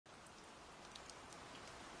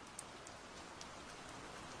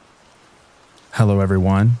Hello,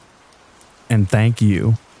 everyone, and thank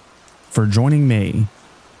you for joining me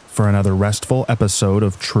for another restful episode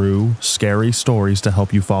of true, scary stories to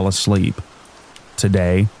help you fall asleep.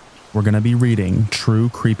 Today, we're going to be reading true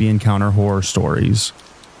creepy encounter horror stories.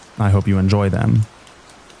 I hope you enjoy them.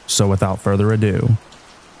 So without further ado,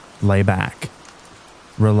 lay back,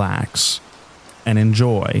 relax, and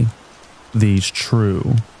enjoy these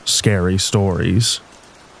true, scary stories.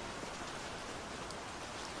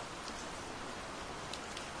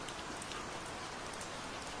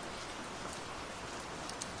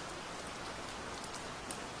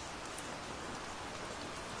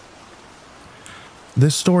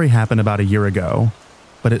 This story happened about a year ago,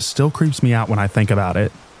 but it still creeps me out when I think about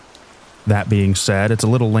it. That being said, it's a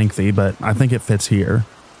little lengthy, but I think it fits here.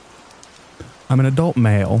 I'm an adult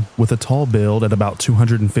male with a tall build at about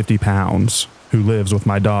 250 pounds who lives with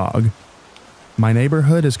my dog. My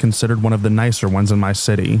neighborhood is considered one of the nicer ones in my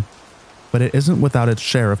city, but it isn't without its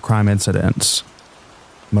share of crime incidents.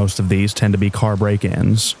 Most of these tend to be car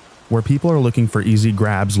break-ins, where people are looking for easy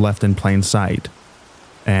grabs left in plain sight.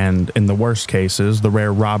 And in the worst cases, the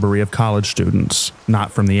rare robbery of college students,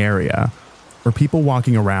 not from the area, or people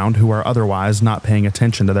walking around who are otherwise not paying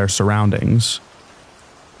attention to their surroundings.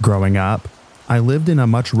 Growing up, I lived in a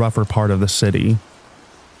much rougher part of the city,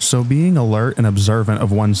 so being alert and observant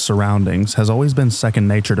of one's surroundings has always been second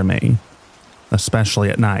nature to me,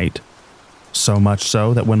 especially at night. So much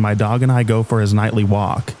so that when my dog and I go for his nightly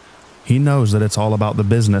walk, he knows that it's all about the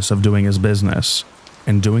business of doing his business,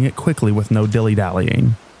 and doing it quickly with no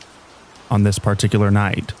dilly-dallying. On this particular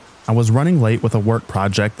night, I was running late with a work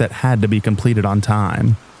project that had to be completed on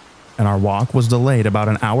time, and our walk was delayed about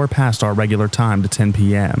an hour past our regular time to 10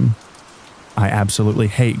 p.m. I absolutely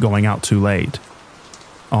hate going out too late.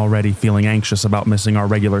 Already feeling anxious about missing our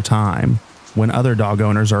regular time, when other dog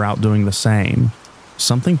owners are out doing the same,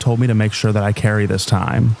 something told me to make sure that I carry this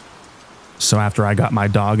time. So after I got my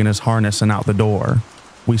dog in his harness and out the door,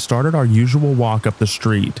 we started our usual walk up the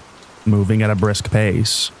street, moving at a brisk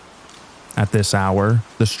pace. At this hour,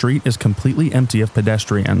 the street is completely empty of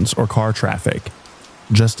pedestrians or car traffic,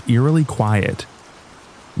 just eerily quiet.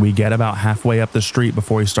 We get about halfway up the street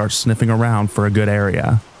before he starts sniffing around for a good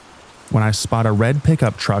area, when I spot a red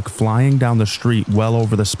pickup truck flying down the street well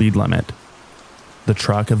over the speed limit. The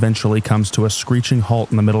truck eventually comes to a screeching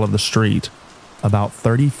halt in the middle of the street, about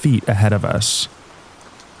 30 feet ahead of us.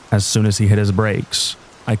 As soon as he hit his brakes,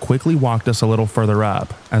 I quickly walked us a little further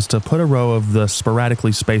up as to put a row of the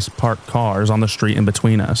sporadically spaced parked cars on the street in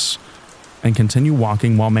between us, and continue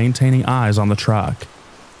walking while maintaining eyes on the truck.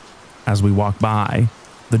 As we walk by,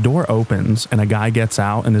 the door opens and a guy gets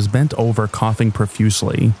out and is bent over coughing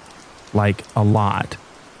profusely, like a lot,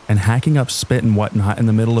 and hacking up spit and whatnot in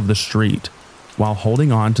the middle of the street, while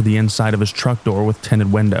holding on to the inside of his truck door with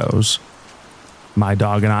tinted windows. My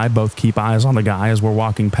dog and I both keep eyes on the guy as we're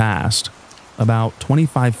walking past, about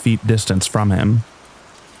 25 feet distance from him.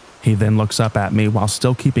 He then looks up at me while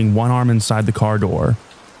still keeping one arm inside the car door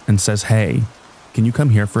and says, "Hey, can you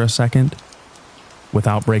come here for a second?"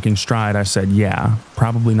 Without breaking stride, I said, "Yeah,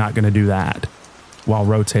 probably not going to do that," while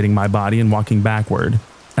rotating my body and walking backward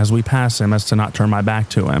as we pass him as to not turn my back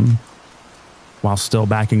to him. While still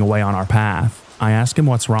backing away on our path, I ask him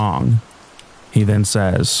what's wrong. He then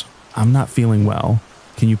says, "I'm not feeling well.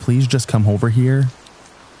 Can you please just come over here?"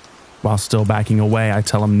 While still backing away, I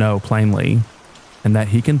tell him no plainly, and that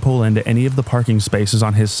he can pull into any of the parking spaces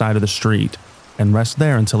on his side of the street and rest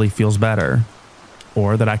there until he feels better,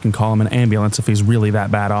 or that I can call him an ambulance if he's really that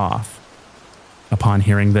bad off. Upon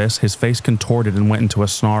hearing this, his face contorted and went into a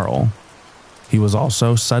snarl. He was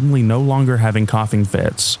also suddenly no longer having coughing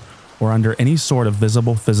fits or under any sort of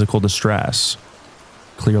visible physical distress.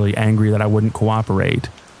 Clearly angry that I wouldn't cooperate,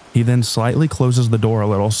 he then slightly closes the door a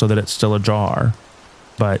little so that it's still ajar,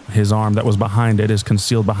 but his arm that was behind it is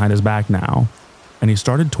concealed behind his back now, and he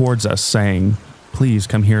started towards us saying, "Please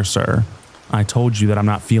come here, sir. I told you that I'm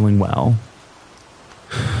not feeling well."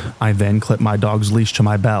 I then clip my dog's leash to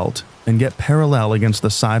my belt and get parallel against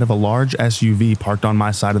the side of a large SUV parked on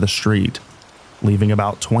my side of the street, leaving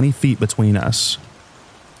about 20 feet between us.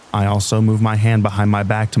 I also move my hand behind my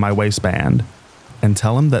back to my waistband and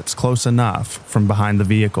tell him that's close enough from behind the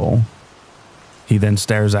vehicle. He then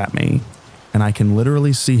stares at me, and I can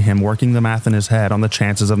literally see him working the math in his head on the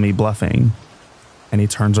chances of me bluffing, and he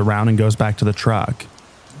turns around and goes back to the truck,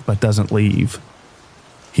 but doesn't leave.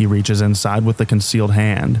 He reaches inside with the concealed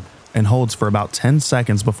hand and holds for about 10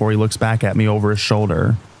 seconds before he looks back at me over his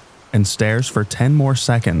shoulder and stares for 10 more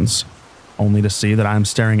seconds, only to see that I'm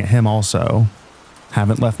staring at him also.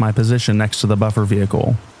 Haven't left my position next to the buffer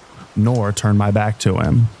vehicle, nor turned my back to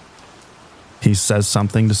him. He says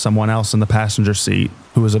something to someone else in the passenger seat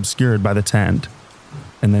who is obscured by the tent,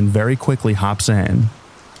 and then very quickly hops in,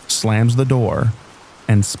 slams the door,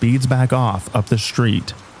 and speeds back off up the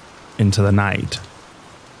street into the night.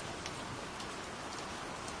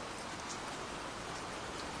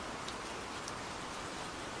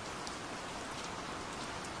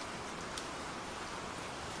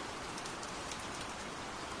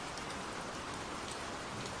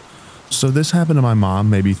 So this happened to my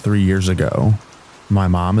mom maybe 3 years ago. My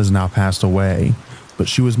mom has now passed away, but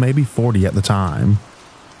she was maybe 40 at the time.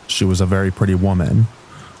 She was a very pretty woman,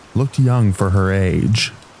 looked young for her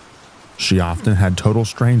age. She often had total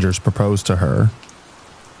strangers propose to her.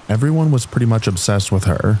 Everyone was pretty much obsessed with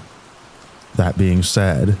her. That being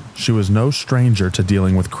said, she was no stranger to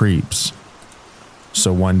dealing with creeps.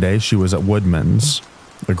 So one day she was at Woodman's,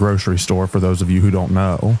 the grocery store for those of you who don't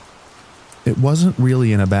know. It wasn't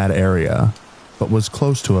really in a bad area, but was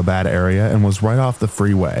close to a bad area and was right off the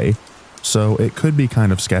freeway, so it could be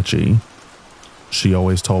kind of sketchy. She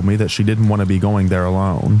always told me that she didn't want to be going there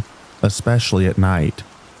alone, especially at night.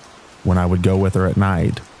 When I would go with her at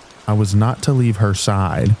night, I was not to leave her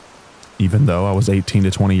side, even though I was 18 to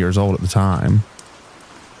 20 years old at the time.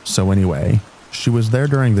 So anyway, she was there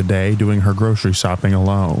during the day doing her grocery shopping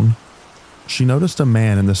alone. She noticed a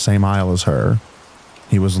man in the same aisle as her.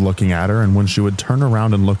 He was looking at her, and when she would turn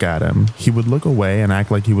around and look at him, he would look away and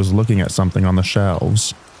act like he was looking at something on the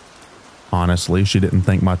shelves. Honestly, she didn't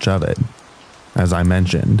think much of it. As I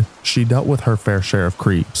mentioned, she dealt with her fair share of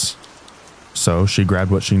creeps. So she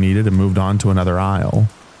grabbed what she needed and moved on to another aisle.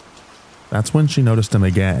 That's when she noticed him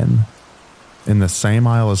again, in the same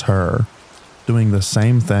aisle as her, doing the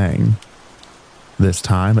same thing. This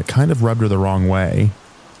time, it kind of rubbed her the wrong way,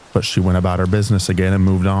 but she went about her business again and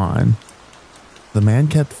moved on. The man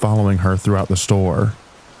kept following her throughout the store.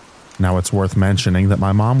 Now it's worth mentioning that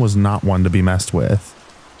my mom was not one to be messed with.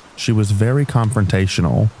 She was very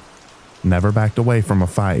confrontational, never backed away from a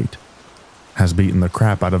fight, has beaten the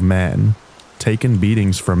crap out of men, taken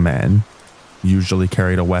beatings from men, usually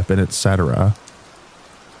carried a weapon, etc.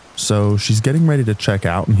 So she's getting ready to check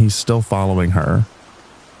out and he's still following her.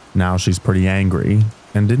 Now she's pretty angry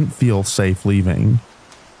and didn't feel safe leaving.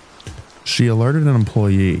 She alerted an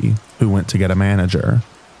employee who went to get a manager.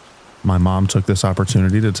 My mom took this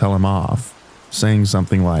opportunity to tell him off, saying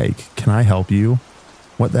something like, "Can I help you?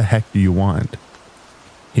 What the heck do you want?"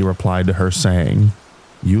 He replied to her saying,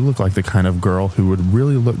 "You look like the kind of girl who would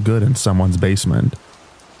really look good in someone's basement."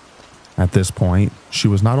 At this point, she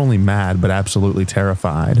was not only mad but absolutely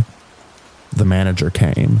terrified. The manager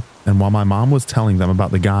came, and while my mom was telling them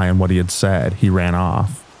about the guy and what he had said, he ran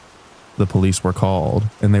off. The police were called,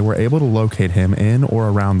 and they were able to locate him in or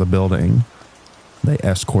around the building. They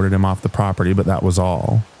escorted him off the property, but that was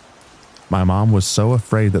all. My mom was so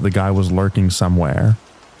afraid that the guy was lurking somewhere,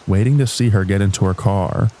 waiting to see her get into her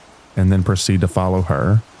car, and then proceed to follow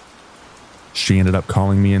her. She ended up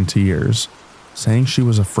calling me in tears, saying she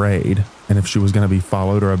was afraid, and if she was going to be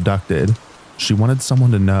followed or abducted, she wanted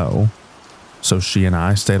someone to know. So she and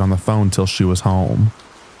I stayed on the phone till she was home.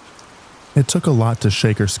 It took a lot to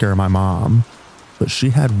shake or scare my mom, but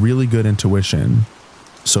she had really good intuition.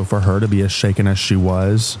 So for her to be as shaken as she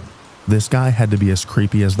was, this guy had to be as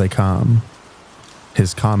creepy as they come.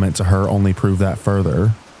 His comment to her only proved that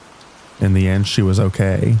further. In the end, she was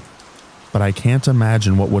okay, but I can't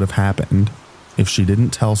imagine what would have happened if she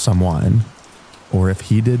didn't tell someone, or if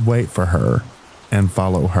he did wait for her and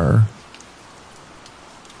follow her.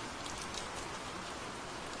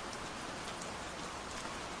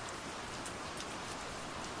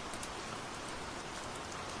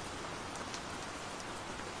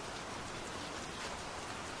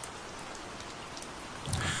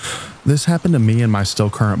 This happened to me and my still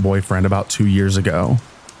current boyfriend about 2 years ago.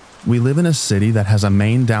 We live in a city that has a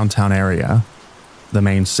main downtown area. The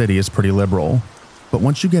main city is pretty liberal, but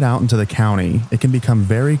once you get out into the county, it can become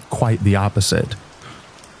quite the opposite.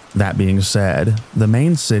 That being said, the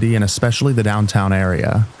main city and especially the downtown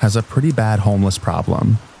area has a pretty bad homeless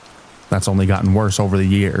problem. That's only gotten worse over the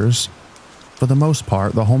years. For the most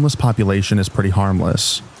part, the homeless population is pretty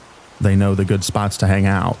harmless. They know the good spots to hang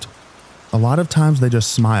out. A lot of times they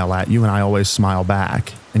just smile at you and I always smile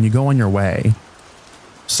back, and you go on your way.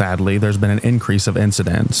 Sadly, there's been an increase of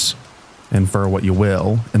incidents, infer what you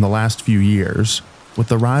will, in the last few years, with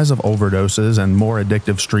the rise of overdoses and more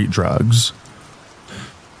addictive street drugs.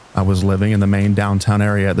 I was living in the main downtown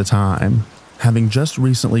area at the time, having just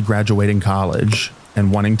recently graduated college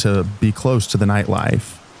and wanting to be close to the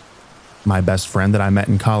nightlife. My best friend that I met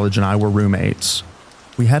in college and I were roommates.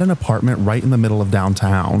 We had an apartment right in the middle of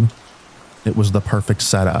downtown. It was the perfect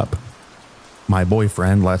setup. My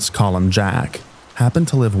boyfriend, let's call him Jack, happened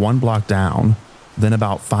to live 1 block down, then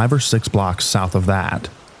about 5 or 6 blocks south of that.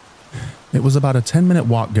 It was about a 10-minute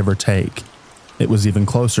walk, give or take. It was even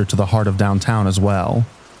closer to the heart of downtown as well,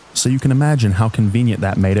 so you can imagine how convenient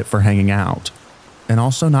that made it for hanging out, and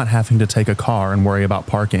also not having to take a car and worry about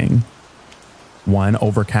parking. One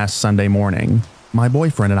overcast Sunday morning, my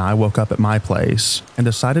boyfriend and I woke up at my place and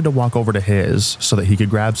decided to walk over to his so that he could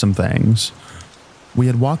grab some things. We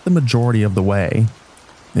had walked the majority of the way.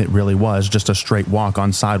 It really was just a straight walk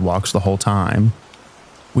on sidewalks the whole time.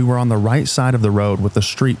 We were on the right side of the road with the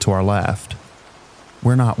street to our left.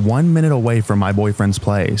 We're not 1 minute away from my boyfriend's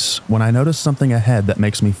place when I notice something ahead that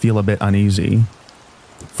makes me feel a bit uneasy.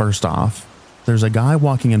 First off, there's a guy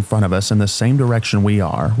walking in front of us in the same direction we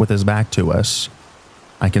are with his back to us.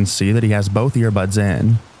 I can see that he has both earbuds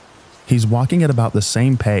in. He's walking at about the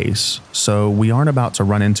same pace, so we aren't about to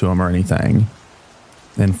run into him or anything.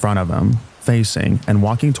 In front of him, facing and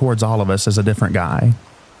walking towards all of us, is a different guy.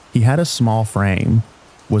 He had a small frame,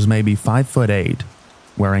 was maybe 5'8",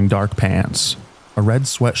 wearing dark pants, a red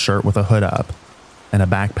sweatshirt with a hood up, and a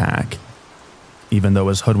backpack. Even though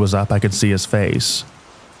his hood was up, I could see his face.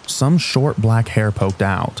 Some short black hair poked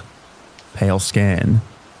out, pale skin,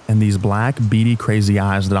 and these black, beady, crazy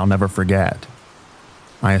eyes that I'll never forget.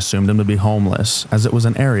 I assumed him to be homeless, as it was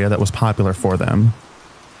an area that was popular for them.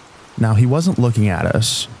 Now, he wasn't looking at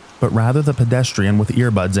us, but rather the pedestrian with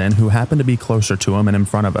earbuds in who happened to be closer to him and in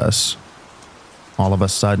front of us. All of a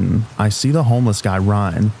sudden, I see the homeless guy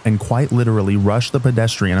run and quite literally rush the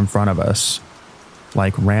pedestrian in front of us.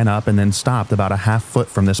 Like ran up and then stopped about a half foot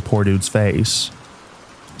from this poor dude's face.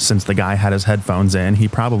 Since the guy had his headphones in, he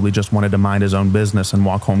probably just wanted to mind his own business and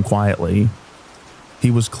walk home quietly. He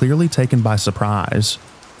was clearly taken by surprise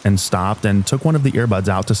and stopped and took one of the earbuds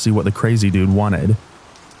out to see what the crazy dude wanted.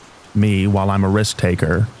 Me, while I'm a risk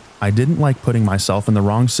taker, I didn't like putting myself in the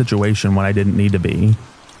wrong situation when I didn't need to be.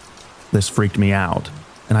 This freaked me out,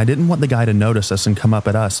 and I didn't want the guy to notice us and come up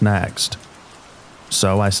at us next.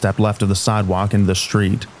 So I stepped left of the sidewalk into the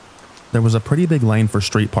street. There was a pretty big lane for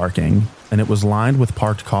street parking, and it was lined with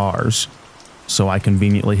parked cars, so I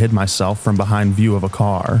conveniently hid myself from behind view of a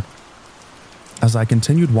car. As I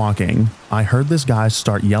continued walking, I heard this guy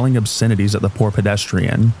start yelling obscenities at the poor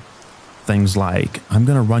pedestrian. Things like, "I'm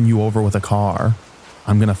gonna run you over with a car.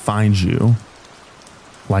 I'm gonna find you."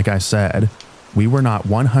 Like I said, we were not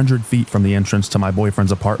 100 feet from the entrance to my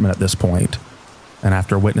boyfriend's apartment at this point, and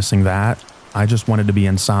after witnessing that, I just wanted to be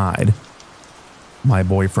inside. My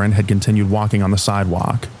boyfriend had continued walking on the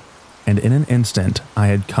sidewalk, and in an instant, I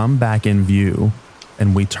had come back in view,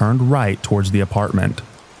 and we turned right towards the apartment.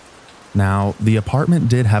 Now, the apartment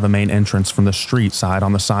did have a main entrance from the street side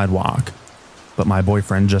on the sidewalk, but my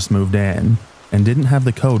boyfriend just moved in and didn't have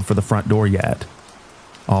the code for the front door yet.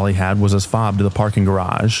 All he had was his fob to the parking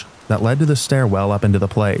garage that led to the stairwell up into the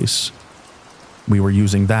place. We were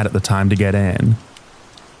using that at the time to get in.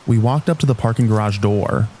 We walked up to the parking garage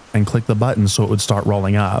door and clicked the button so it would start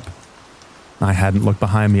rolling up. I hadn't looked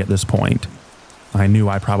behind me at this point. I knew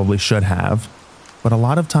I probably should have, but a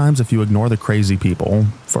lot of times if you ignore the crazy people,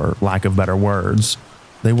 for lack of better words,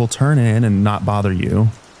 they will turn in and not bother you.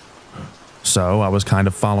 So I was kind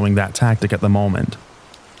of following that tactic at the moment.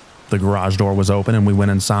 The garage door was open and we went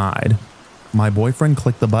inside. My boyfriend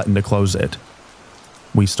clicked the button to close it.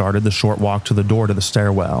 We started the short walk to the door to the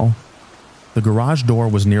stairwell. The garage door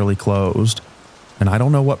was nearly closed, and I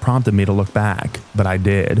don't know what prompted me to look back, but I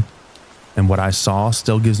did. And what I saw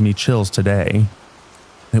still gives me chills today.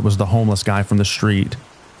 It was the homeless guy from the street.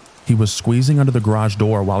 He was squeezing under the garage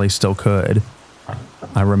door while he still could.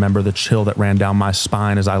 I remember the chill that ran down my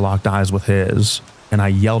spine as I locked eyes with his, and I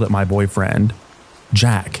yelled at my boyfriend,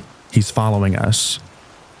 "Jack, he's following us."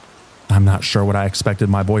 I'm not sure what I expected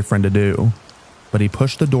my boyfriend to do, but he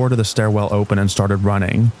pushed the door to the stairwell open and started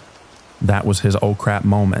running. That was his oh crap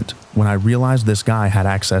moment when I realized this guy had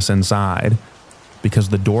access inside, because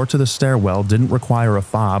the door to the stairwell didn't require a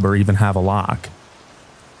fob or even have a lock.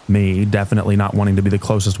 Me, definitely not wanting to be the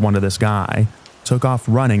closest one to this guy, took off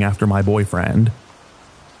running after my boyfriend.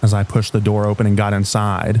 As I pushed the door open and got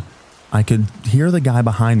inside, I could hear the guy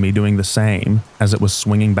behind me doing the same as it was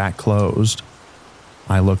swinging back closed.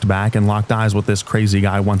 I looked back and locked eyes with this crazy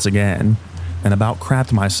guy once again, and about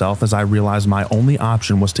crapped myself as I realized my only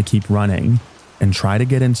option was to keep running and try to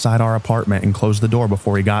get inside our apartment and close the door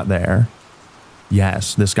before he got there.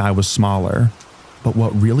 Yes, this guy was smaller, but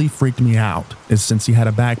what really freaked me out is since he had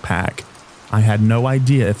a backpack, I had no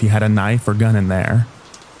idea if he had a knife or gun in there.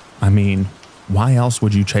 I mean, why else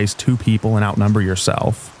would you chase two people and outnumber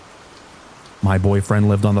yourself? My boyfriend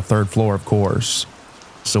lived on the 3rd floor, of course,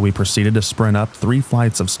 so we proceeded to sprint up 3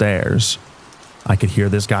 flights of stairs. I could hear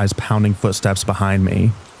this guy's pounding footsteps behind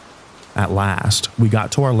me. At last, we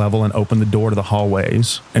got to our level and opened the door to the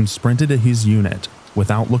hallways and sprinted to his unit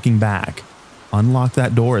without looking back, unlocked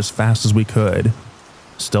that door as fast as we could,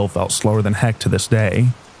 still felt slower than heck to this day,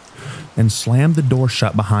 and slammed the door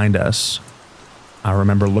shut behind us. I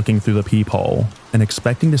remember looking through the peephole and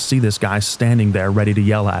expecting to see this guy standing there ready to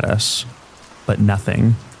yell at us, but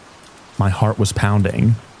nothing. My heart was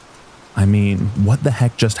pounding. I mean, what the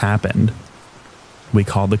heck just happened? We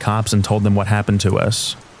called the cops and told them what happened to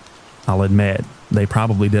us. I'll admit, they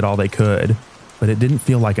probably did all they could, but it didn't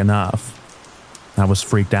feel like enough. I was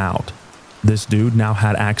freaked out. This dude now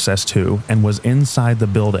had access to and was inside the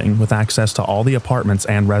building with access to all the apartments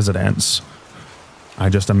and residents. I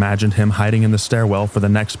just imagined him hiding in the stairwell for the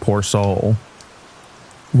next poor soul.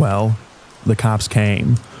 Well, the cops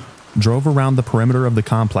came, drove around the perimeter of the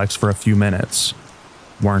complex for a few minutes,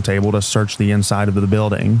 weren't able to search the inside of the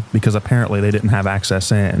building because apparently they didn't have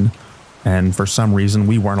access in, and for some reason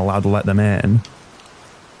we weren't allowed to let them in,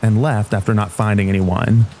 and left after not finding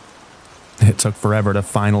anyone. It took forever to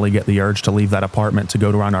finally get the urge to leave that apartment to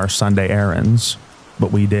go to run our Sunday errands,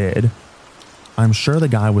 but we did. I'm sure the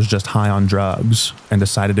guy was just high on drugs and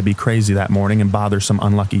decided to be crazy that morning and bother some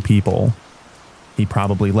unlucky people. He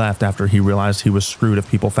probably left after he realized he was screwed if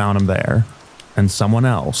people found him there, and someone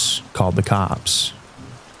else called the cops.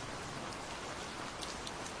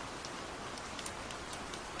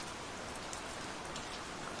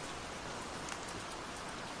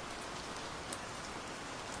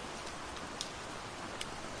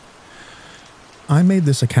 I made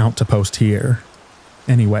this account to post here.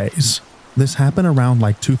 Anyways, this happened around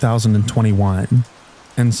like 2021,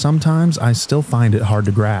 and sometimes I still find it hard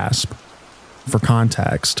to grasp. For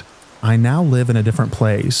context, I now live in a different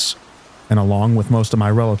place, and along with most of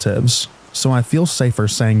my relatives, so I feel safer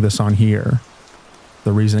saying this on here.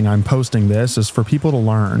 The reason I'm posting this is for people to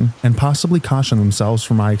learn and possibly caution themselves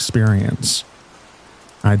from my experience.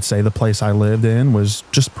 I'd say the place I lived in was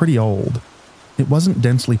just pretty old. It wasn't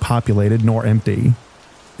densely populated nor empty.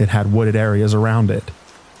 It had wooded areas around it.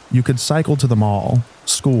 You could cycle to the mall,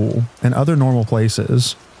 school, and other normal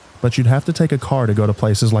places, but you'd have to take a car to go to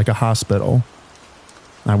places like a hospital.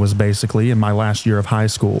 I was basically in my last year of high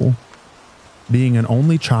school. Being an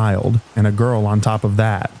only child and a girl on top of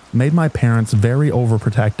that made my parents very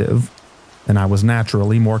overprotective, and I was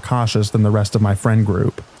naturally more cautious than the rest of my friend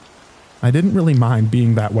group. I didn't really mind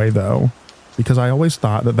being that way though, because I always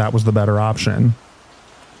thought that that was the better option.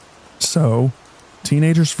 So,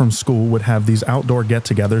 teenagers from school would have these outdoor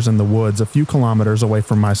get-togethers in the woods a few kilometers away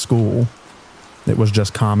from my school. It was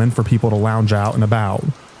just common for people to lounge out and about,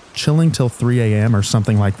 chilling till 3 a.m. or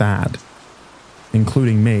something like that.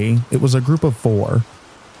 Including me, it was a group of 4.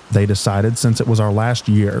 They decided since it was our last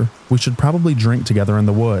year, we should probably drink together in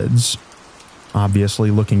the woods.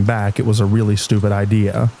 Obviously, looking back, it was a really stupid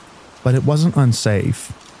idea, but it wasn't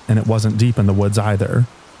unsafe, and it wasn't deep in the woods either.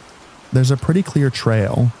 There's a pretty clear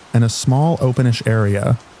trail and a small openish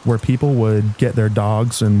area where people would get their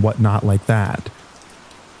dogs and whatnot like that.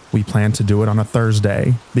 We planned to do it on a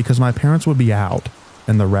Thursday because my parents would be out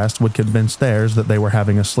and the rest would convince theirs that they were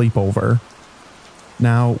having a sleepover.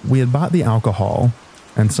 Now, we had bought the alcohol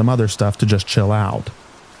and some other stuff to just chill out.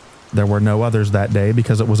 There were no others that day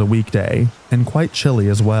because it was a weekday and quite chilly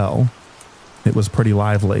as well. It was pretty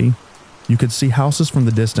lively. You could see houses from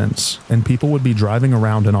the distance, and people would be driving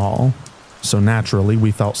around and all, so naturally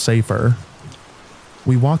we felt safer.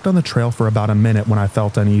 We walked on the trail for about a minute when I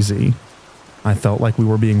felt uneasy. I felt like we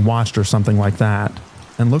were being watched or something like that,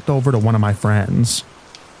 and looked over to one of my friends.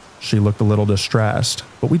 She looked a little distressed,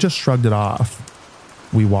 but we just shrugged it off.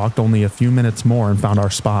 We walked only a few minutes more and found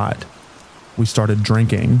our spot. We started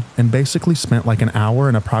drinking, and basically spent like an hour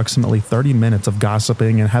and approximately 30 minutes of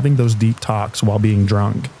gossiping and having those deep talks while being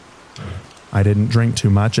drunk. I didn't drink too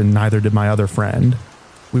much and neither did my other friend.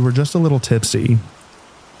 We were just a little tipsy.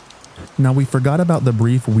 Now we forgot about the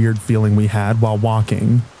brief weird feeling we had while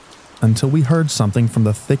walking until we heard something from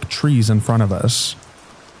the thick trees in front of us.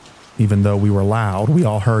 Even though we were loud, we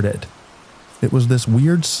all heard it. It was this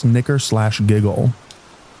weird snicker/giggle.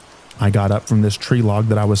 I got up from this tree log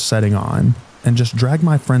that I was sitting on and just dragged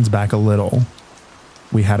my friends back a little.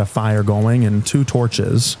 We had a fire going and 2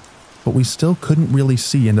 torches, but we still couldn't really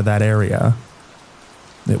see into that area.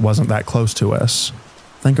 It wasn't that close to us.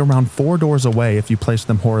 Think around 4 doors away if you placed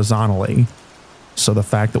them horizontally. So the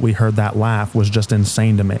fact that we heard that laugh was just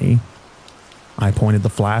insane to me. I pointed the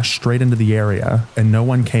flash straight into the area and no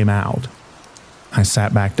one came out. I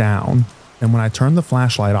sat back down, and when I turned the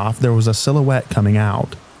flashlight off, there was a silhouette coming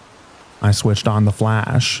out. I switched on the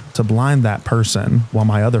flash to blind that person while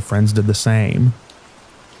my other friends did the same.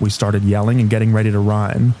 We started yelling and getting ready to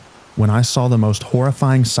run when I saw the most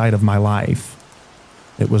horrifying sight of my life.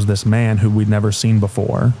 It was this man who we'd never seen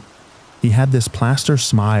before. He had this plaster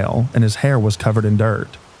smile and his hair was covered in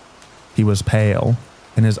dirt. He was pale,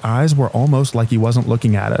 and his eyes were almost like he wasn't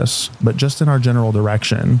looking at us, but just in our general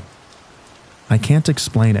direction. I can't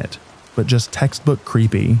explain it, but just textbook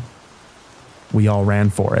creepy. We all ran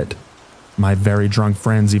for it. My very drunk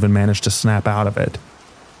friends even managed to snap out of it.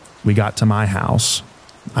 We got to my house.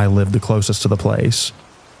 I lived the closest to the place,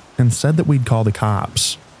 and said that we'd call the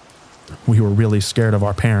cops. We were really scared of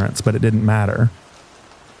our parents, but it didn't matter.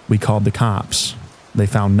 We called the cops. They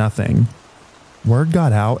found nothing. Word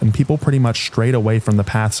got out and people pretty much strayed away from the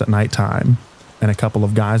paths at nighttime, and a couple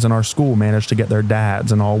of guys in our school managed to get their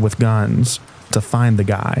dads, and all with guns, to find the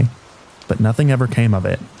guy, but nothing ever came of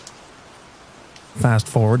it. Fast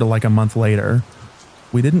forward to like a month later.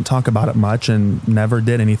 We didn't talk about it much and never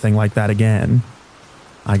did anything like that again.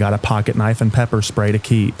 I got a pocket knife and pepper spray to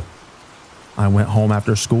keep. I went home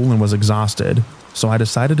after school and was exhausted, so I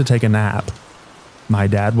decided to take a nap. My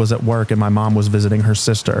dad was at work and my mom was visiting her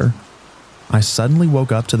sister. I suddenly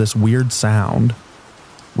woke up to this weird sound.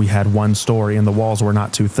 We had one story and the walls were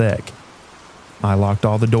not too thick. I locked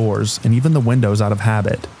all the doors and even the windows out of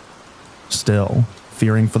habit. Still,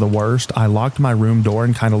 fearing for the worst, I locked my room door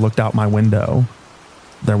and kind of looked out my window.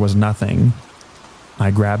 There was nothing.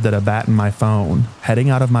 I grabbed at a bat and my phone, heading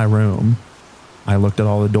out of my room. I looked at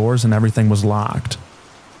all the doors and everything was locked.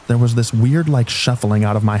 There was this weird like shuffling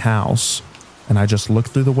out of my house, and I just looked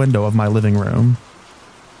through the window of my living room.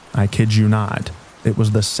 I kid you not, it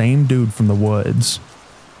was the same dude from the woods.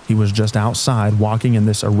 He was just outside walking in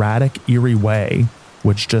this erratic, eerie way,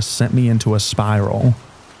 which just sent me into a spiral.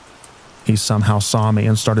 He somehow saw me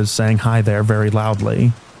and started saying hi there very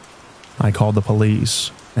loudly. I called the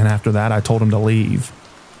police, and after that I told him to leave.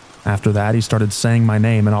 After that he started saying my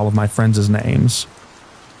name and all of my friends' names.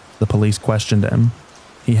 The police questioned him.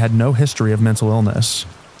 He had no history of mental illness.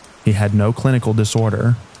 He had no clinical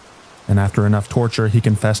disorder. And after enough torture, he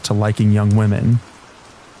confessed to liking young women.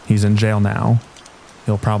 He's in jail now.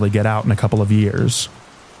 He'll probably get out in a couple of years.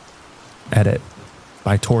 Edit.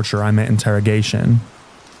 By torture, I meant interrogation.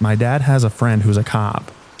 My dad has a friend who's a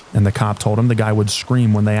cop, and the cop told him the guy would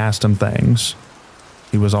scream when they asked him things.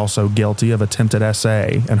 He was also guilty of attempted SA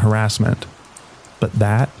and harassment. But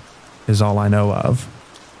that is all I know of.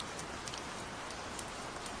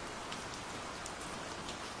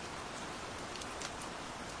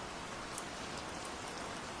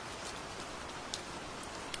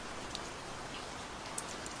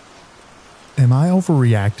 Am I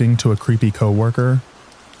overreacting to a creepy coworker?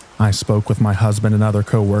 I spoke with my husband and other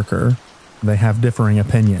coworker. They have differing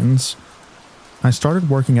opinions. I started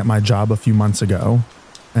working at my job a few months ago,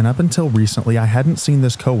 and up until recently I hadn't seen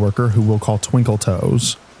this coworker who we'll call Twinkle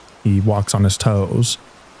Toes. He walks on his toes.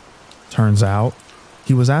 Turns out,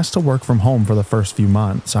 he was asked to work from home for the first few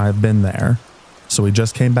months I've been there, so he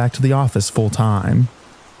just came back to the office full time.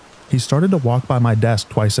 He started to walk by my desk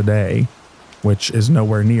twice a day, which is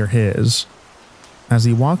nowhere near his. As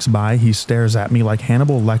he walks by, he stares at me like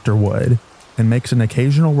Hannibal Lecter would, and makes an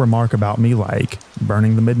occasional remark about me like,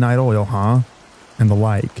 "Burning the midnight oil, huh?" and the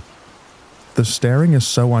like. The staring is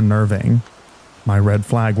so unnerving. My red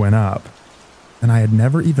flag went up, and I had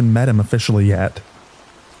never even met him officially yet.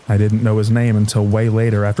 I didn't know his name until way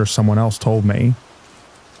later after someone else told me.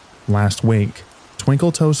 Last week,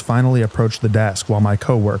 Twinkle Toes finally approached the desk while my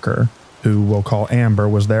coworker, who we'll call Amber,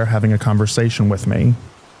 was there having a conversation with me.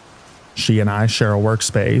 She and I share a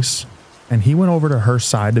workspace, and he went over to her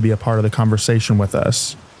side to be a part of the conversation with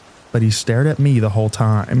us, but he stared at me the whole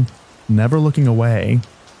time, never looking away,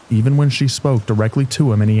 even when she spoke directly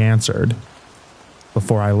to him and he answered.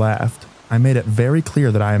 Before I left, I made it very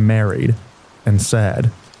clear that I am married, and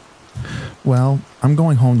said, "Well, I'm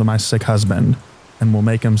going home to my sick husband, and we'll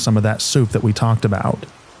make him some of that soup that we talked about."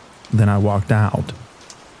 Then I walked out.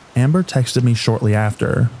 Amber texted me shortly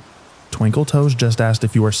after. "Twinkle Toes just asked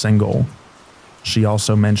if you were single." She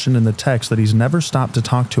also mentioned in the text that he's never stopped to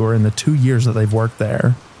talk to her in the 2 years that they've worked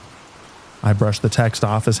there. I brushed the text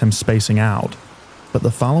off as him spacing out, but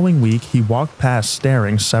the following week he walked past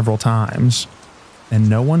staring several times, and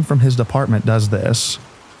no one from his department does this.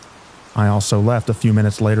 I also left a few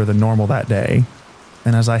minutes later than normal that day,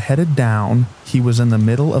 and as I headed down, he was in the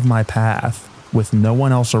middle of my path with no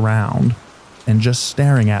one else around, and just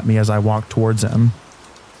staring at me as I walked towards him.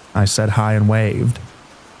 I said hi and waved.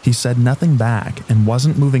 He said nothing back and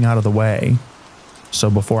wasn't moving out of the way. So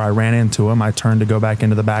before I ran into him, I turned to go back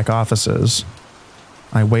into the back offices.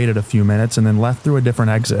 I waited a few minutes and then left through a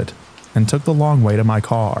different exit and took the long way to my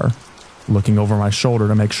car, looking over my shoulder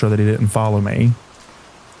to make sure that he didn't follow me.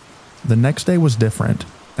 The next day was different,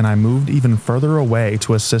 and I moved even further away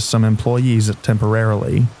to assist some employees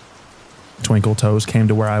temporarily. Twinkle Toes came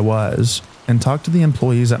to where I was and talked to the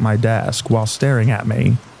employees at my desk while staring at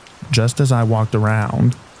me, just as I walked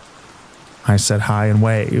around. I said hi and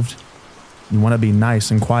waved. "You want to be nice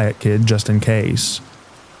and quiet, kid, just in case."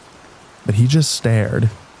 But he just stared.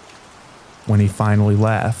 When he finally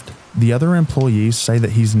left, the other employees say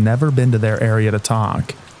that he's never been to their area to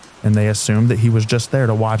talk, and they assumed that he was just there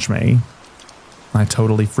to watch me. I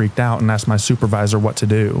totally freaked out and asked my supervisor what to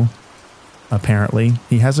do. Apparently,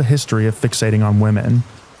 he has a history of fixating on women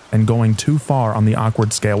and going too far on the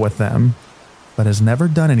awkward scale with them, but has never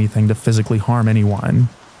done anything to physically harm anyone.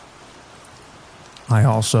 I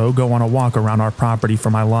also go on a walk around our property for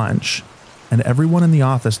my lunch, and everyone in the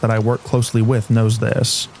office that I work closely with knows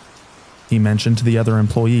this. He mentioned to the other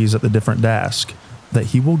employees at the different desk that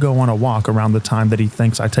he will go on a walk around the time that he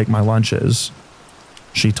thinks I take my lunches.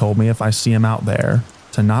 She told me if I see him out there,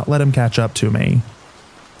 to not let him catch up to me.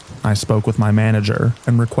 I spoke with my manager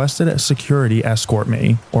and requested a security escort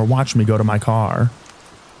me or watch me go to my car.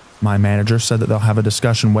 My manager said that they'll have a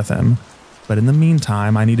discussion with him, but in the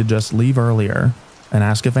meantime I need to just leave earlier and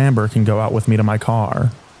ask if Amber can go out with me to my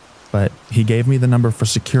car. But he gave me the number for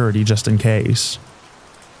security just in case.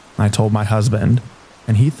 I told my husband,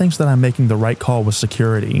 and he thinks that I'm making the right call with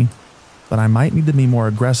security, but I might need to be more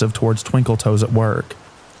aggressive towards Twinkle Toes at work.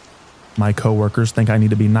 My coworkers think I need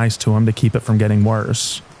to be nice to him to keep it from getting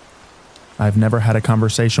worse. I've never had a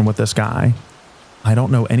conversation with this guy. I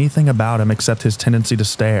don't know anything about him except his tendency to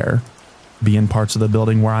stare, be in parts of the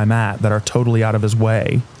building where I'm at that are totally out of his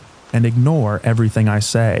way, and ignore everything I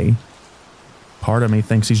say. Part of me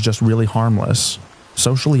thinks he's just really harmless,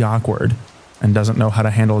 socially awkward, and doesn't know how to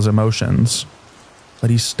handle his emotions. But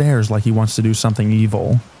he stares like he wants to do something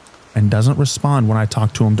evil, and doesn't respond when I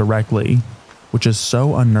talk to him directly, which is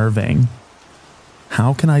so unnerving.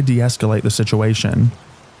 How can I de-escalate the situation?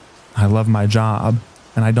 I love my job,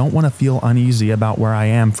 and I don't want to feel uneasy about where I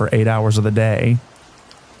am for 8 hours of the day,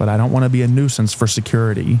 but I don't want to be a nuisance for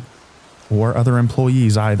security, or other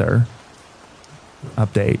employees either.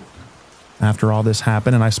 Update. After all this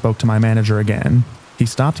happened and I spoke to my manager again, he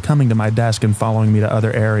stopped coming to my desk and following me to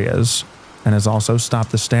other areas, and has also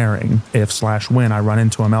stopped the staring if/when I run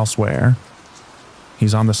into him elsewhere.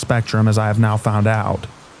 He's on the spectrum, as I have now found out,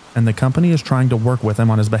 and the company is trying to work with him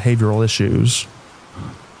on his behavioral issues.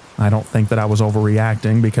 I don't think that I was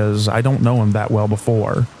overreacting because I don't know him that well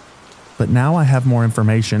before, but now I have more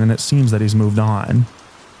information and it seems that he's moved on.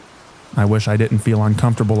 I wish I didn't feel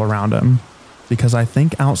uncomfortable around him, because I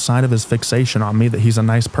think outside of his fixation on me that he's a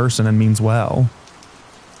nice person and means well.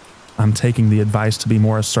 I'm taking the advice to be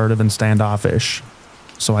more assertive and standoffish,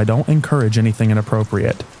 so I don't encourage anything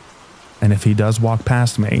inappropriate. And if he does walk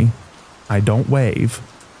past me, I don't wave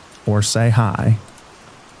or say hi.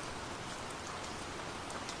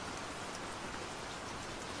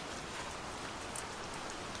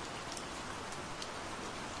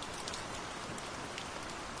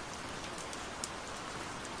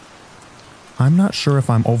 I'm not sure if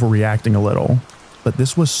I'm overreacting a little, but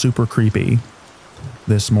this was super creepy.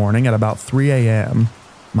 This morning at about 3 a.m.,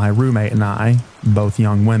 my roommate and I, both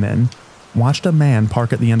young women, watched a man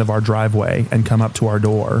park at the end of our driveway and come up to our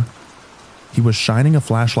door. He was shining a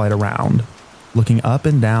flashlight around, looking up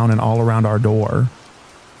and down and all around our door.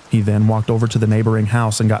 He then walked over to the neighboring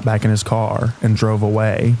house and got back in his car and drove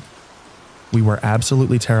away. We were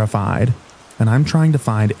absolutely terrified, and I'm trying to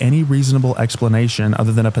find any reasonable explanation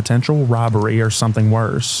other than a potential robbery or something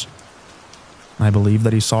worse. I believe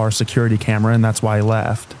that he saw our security camera and that's why he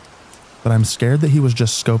left, but I'm scared that he was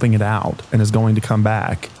just scoping it out and is going to come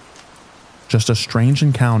back. Just a strange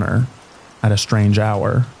encounter at a strange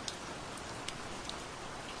hour.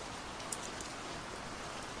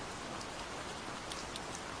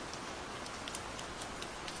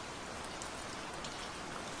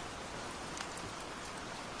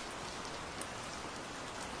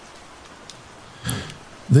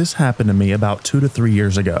 This happened to me about 2 to 3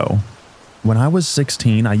 years ago. When I was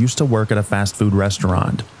 16, I used to work at a fast food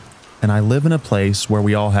restaurant, and I live in a place where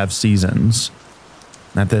we all have seasons.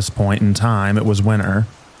 At this point in time, it was winter,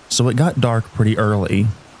 so it got dark pretty early,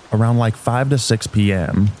 around like 5 to 6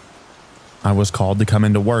 p.m. I was called to come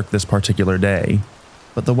into work this particular day,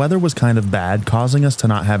 but the weather was kind of bad, causing us to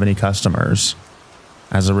not have any customers.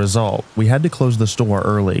 As a result, we had to close the store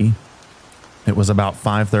early. It was about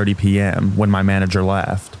 5:30 p.m. when my manager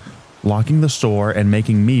left, locking the store and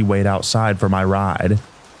making me wait outside for my ride.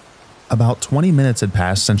 About 20 minutes had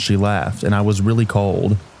passed since she left, and I was really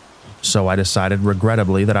cold, so I decided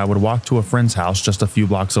regrettably that I would walk to a friend's house just a few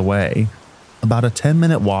blocks away, about a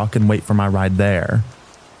 10-minute walk, and wait for my ride there.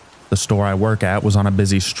 The store I work at was on a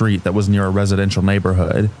busy street that was near a residential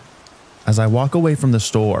neighborhood. As I walk away from the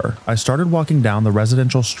store, I started walking down the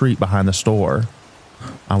residential street behind the store.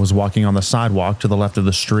 I was walking on the sidewalk to the left of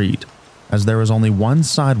the street, as there is only one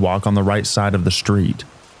sidewalk on the right side of the street.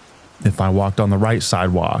 If I walked on the right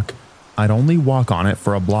sidewalk, I'd only walk on it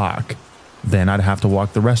for a block. Then I'd have to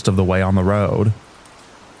walk the rest of the way on the road.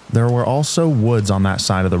 There were also woods on that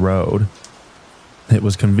side of the road. It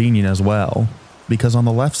was convenient as well, because on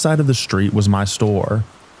the left side of the street was my store,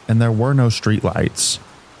 and there were no streetlights.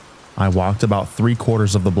 I walked about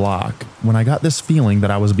 3/4 of the block when I got this feeling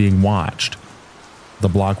that I was being watched. The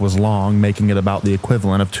block was long, making it about the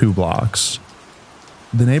equivalent of 2 blocks.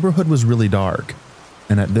 The neighborhood was really dark,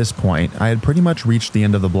 and at this point, I had pretty much reached the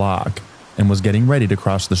end of the block and was getting ready to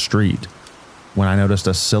cross the street, when I noticed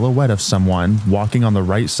a silhouette of someone walking on the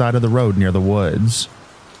right side of the road near the woods.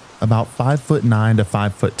 About 5'9" to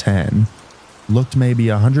 5'10", looked maybe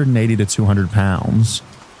 180 to 200 pounds.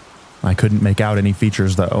 I couldn't make out any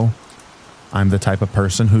features though. I'm the type of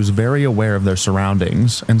person who's very aware of their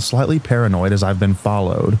surroundings and slightly paranoid as I've been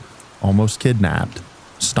followed, almost kidnapped,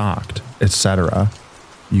 stalked, etc.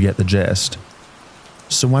 You get the gist.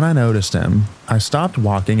 So when I noticed him, I stopped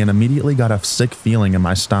walking and immediately got a sick feeling in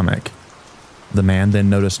my stomach. The man then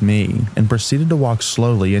noticed me and proceeded to walk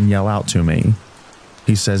slowly and yell out to me.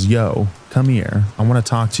 He says, "Yo, come here, I want to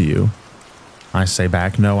talk to you." I say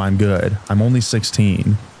back, "No, I'm good, I'm only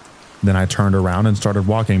 16. Then I turned around and started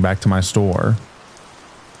walking back to my store.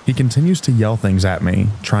 He continues to yell things at me,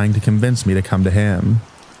 trying to convince me to come to him.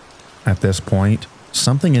 At this point,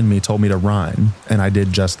 something in me told me to run, and I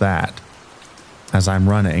did just that. As I'm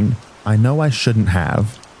running, I know I shouldn't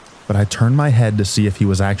have, but I turned my head to see if he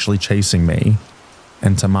was actually chasing me,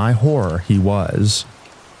 and to my horror, he was.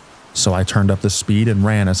 So I turned up the speed and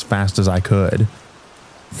ran as fast as I could.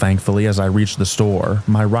 Thankfully, as I reached the store,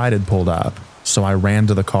 my ride had pulled up, so I ran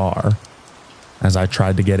to the car. As I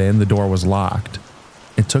tried to get in, the door was locked.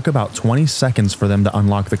 It took about 20 seconds for them to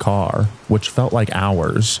unlock the car, which felt like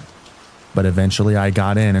hours. But eventually I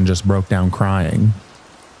got in and just broke down crying.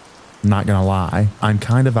 Not gonna lie, I'm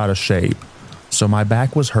kind of out of shape, so my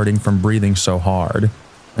back was hurting from breathing so hard,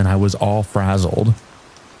 and I was all frazzled.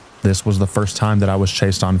 This was the first time that I was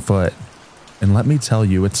chased on foot, and let me tell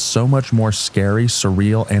you, it's so much more scary,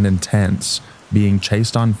 surreal, and intense being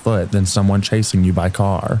chased on foot than someone chasing you by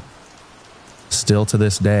car. Still to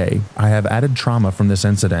this day, I have added trauma from this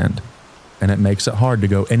incident, and it makes it hard to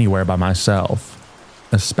go anywhere by myself,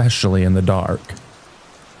 especially in the dark.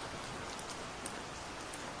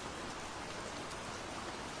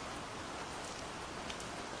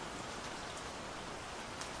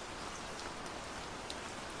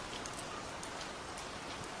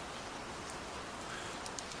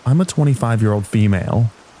 I'm a 25-year-old female,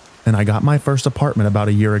 and I got my first apartment about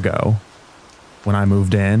a year ago. When I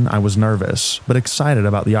moved in, I was nervous, but excited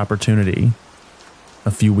about the opportunity.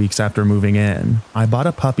 A few weeks after moving in, I bought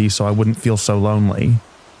a puppy so I wouldn't feel so lonely.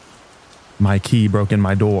 My key broke in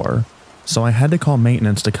my door, so I had to call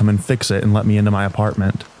maintenance to come and fix it and let me into my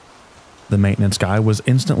apartment. The maintenance guy was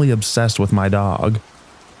instantly obsessed with my dog,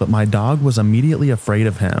 but my dog was immediately afraid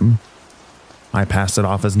of him. I passed it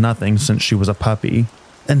off as nothing since she was a puppy,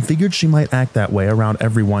 and figured she might act that way around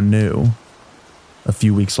everyone new. A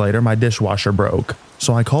few weeks later, my dishwasher broke,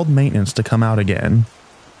 so I called maintenance to come out again.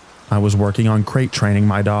 I was working on crate training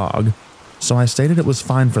my dog, so I stated it was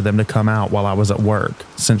fine for them to come out while I was at work,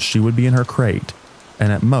 since she would be in her crate,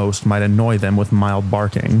 and at most might annoy them with mild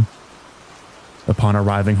barking. Upon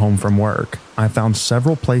arriving home from work, I found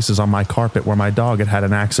several places on my carpet where my dog had had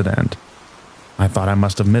an accident. I thought I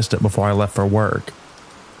must have missed it before I left for work.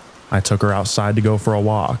 I took her outside to go for a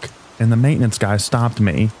walk, and the maintenance guy stopped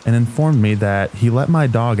me and informed me that he let my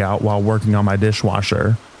dog out while working on my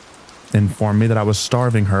dishwasher, informed me that I was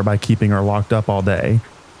starving her by keeping her locked up all day,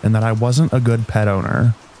 and that I wasn't a good pet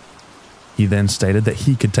owner. He then stated that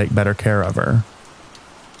he could take better care of her.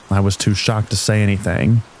 I was too shocked to say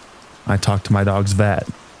anything. I talked to my dog's vet,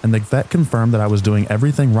 and the vet confirmed that I was doing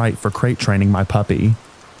everything right for crate training my puppy.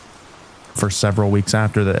 For several weeks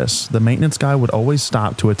after this, the maintenance guy would always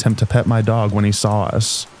stop to attempt to pet my dog when he saw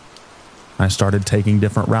us. I started taking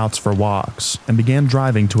different routes for walks and began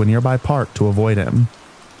driving to a nearby park to avoid him.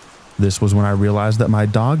 This was when I realized that my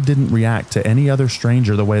dog didn't react to any other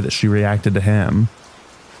stranger the way that she reacted to him,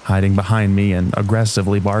 hiding behind me and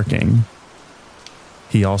aggressively barking.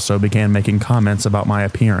 He also began making comments about my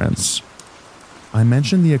appearance. I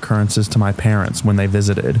mentioned the occurrences to my parents when they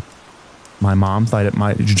visited. My mom thought it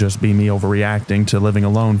might just be me overreacting to living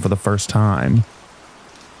alone for the first time.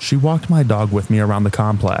 She walked my dog with me around the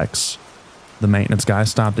complex. The maintenance guy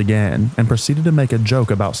stopped again and proceeded to make a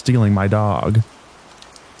joke about stealing my dog.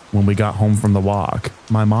 When we got home from the walk,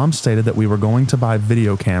 my mom stated that we were going to buy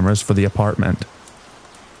video cameras for the apartment.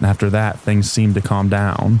 After that, things seemed to calm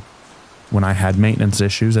down. When I had maintenance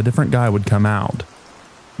issues, a different guy would come out.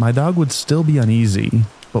 My dog would still be uneasy,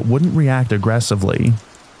 but wouldn't react aggressively.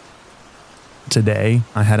 Today,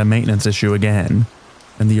 I had a maintenance issue again,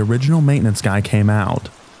 and the original maintenance guy came out.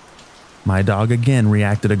 My dog again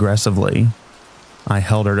reacted aggressively. I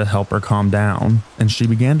held her to help her calm down, and she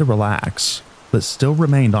began to relax, but still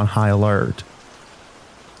remained on high alert.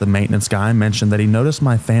 The maintenance guy mentioned that he noticed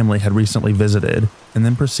my family had recently visited, and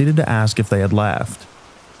then proceeded to ask if they had left.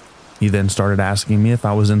 He then started asking me if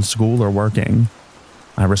I was in school or working.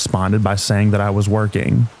 I responded by saying that I was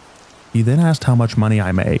working. He then asked how much money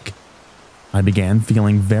I make. I began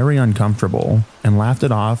feeling very uncomfortable and laughed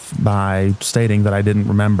it off by stating that I didn't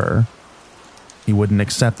remember. He wouldn't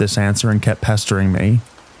accept this answer and kept pestering me.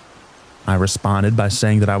 I responded by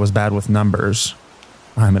saying that I was bad with numbers.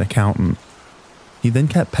 I'm an accountant. He then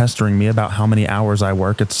kept pestering me about how many hours I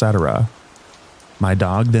work, etc. My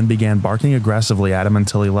dog then began barking aggressively at him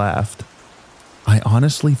until he left. I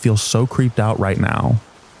honestly feel so creeped out right now.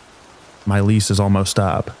 My lease is almost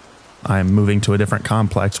up. I'm moving to a different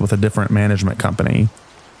complex with a different management company,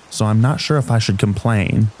 so I'm not sure if I should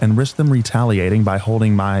complain and risk them retaliating by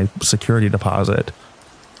holding my security deposit.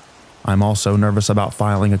 I'm also nervous about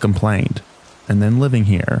filing a complaint and then living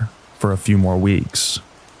here for a few more weeks.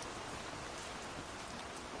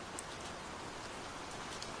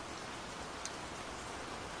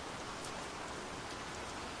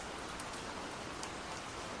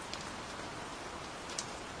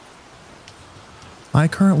 I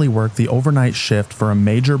currently work the overnight shift for a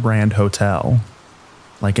major brand hotel.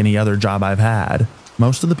 Like any other job I've had,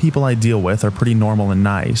 most of the people I deal with are pretty normal and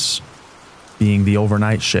nice. Being the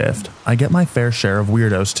overnight shift, I get my fair share of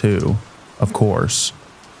weirdos too, of course.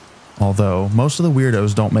 Although most of the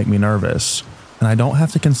weirdos don't make me nervous, and I don't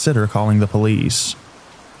have to consider calling the police.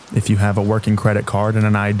 If you have a working credit card and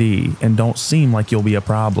an ID and don't seem like you'll be a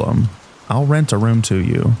problem, I'll rent a room to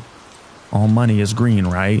you. All money is green,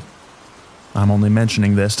 right? I'm only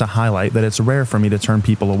mentioning this to highlight that it's rare for me to turn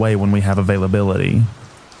people away when we have availability.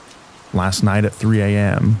 Last night at 3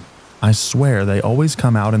 a.m., I swear they always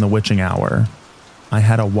come out in the witching hour. I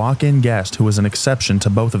had a walk-in guest who was an exception to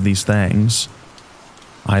both of these things.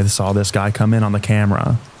 I saw this guy come in on the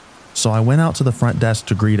camera, so I went out to the front desk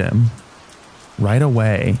to greet him. Right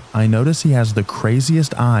away, I noticed he has the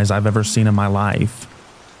craziest eyes I've ever seen in my life.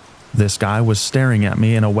 This guy was staring at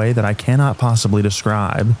me in a way that I cannot possibly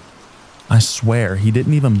describe. I swear he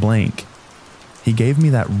didn't even blink. He gave me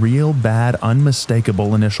that real bad,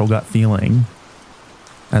 unmistakable initial gut feeling.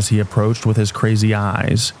 As he approached with his crazy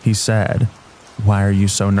eyes, he said, "Why are you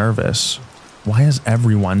so nervous? Why is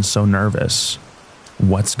everyone so nervous?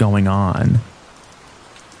 What's going on?"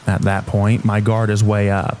 At that point, my guard is way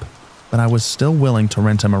up, but I was still willing to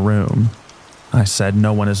rent him a room. I said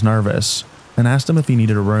no one is nervous and asked him if he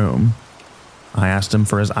needed a room. I asked him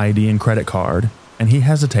for his ID and credit card, and he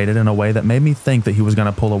hesitated in a way that made me think that he was going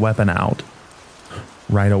to pull a weapon out.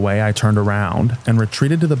 Right away, I turned around and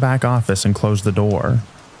retreated to the back office and closed the door.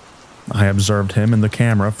 I observed him in the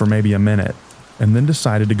camera for maybe a minute, and then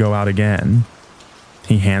decided to go out again.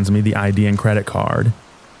 He hands me the ID and credit card,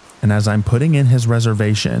 and as I'm putting in his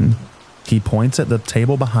reservation, he points at the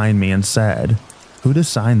table behind me and said, "Who to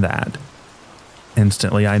sign that?"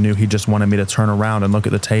 Instantly, I knew he just wanted me to turn around and look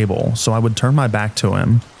at the table, so I would turn my back to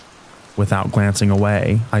him. Without glancing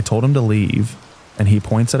away, I told him to leave, and he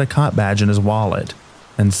points at a cop badge in his wallet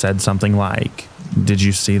and said something like, "Did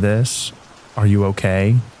you see this? Are you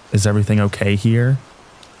okay? Is everything okay here?"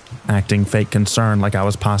 Acting fake concern like I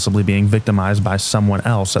was possibly being victimized by someone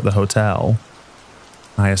else at the hotel.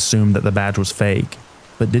 I assumed that the badge was fake,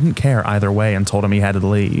 but didn't care either way and told him he had to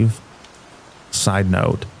leave. Side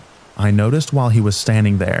note, I noticed while he was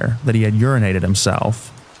standing there that he had urinated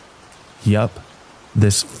himself. Yup,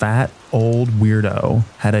 this fat, old weirdo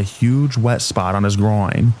had a huge wet spot on his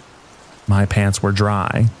groin. My pants were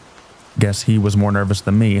dry. Guess he was more nervous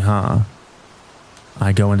than me, huh?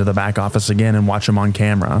 I go into the back office again and watch him on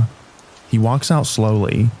camera. He walks out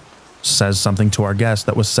slowly, says something to our guest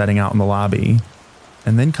that was setting out in the lobby,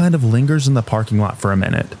 and then kind of lingers in the parking lot for a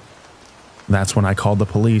minute. That's when I called the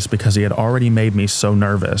police because he had already made me so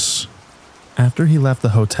nervous. After he left the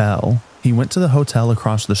hotel, he went to the hotel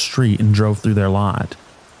across the street and drove through their lot.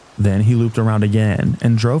 Then he looped around again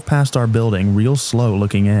and drove past our building real slow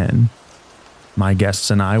looking in. My guests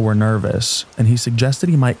and I were nervous, and he suggested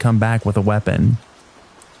he might come back with a weapon.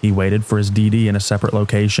 He waited for his DD in a separate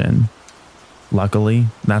location. Luckily,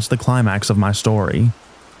 that's the climax of my story.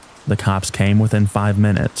 The cops came within 5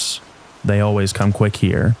 minutes. They always come quick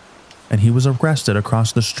here, and he was arrested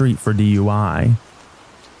across the street for DUI.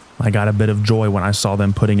 I got a bit of joy when I saw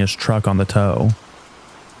them putting his truck on the tow.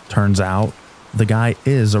 Turns out, the guy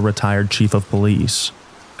is a retired chief of police,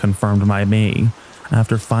 confirmed by me,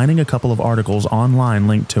 after finding a couple of articles online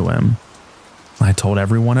linked to him. I told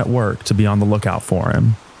everyone at work to be on the lookout for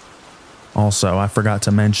him. Also, I forgot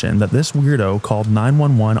to mention that this weirdo called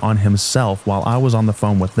 911 on himself while I was on the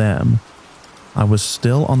phone with them. I was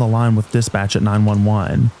still on the line with dispatch at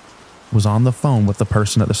 911, was on the phone with the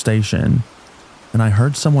person at the station, and I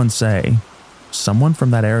heard someone say, someone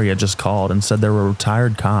from that area just called and said they were a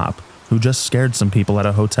retired cop who just scared some people at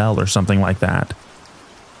a hotel or something like that.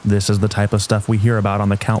 This is the type of stuff we hear about on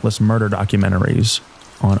the countless murder documentaries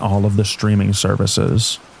on all of the streaming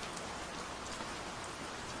services.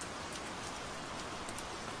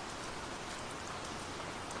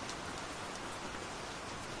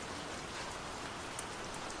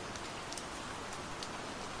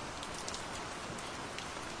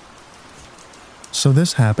 So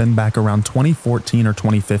this happened back around 2014 or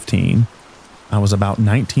 2015. I was about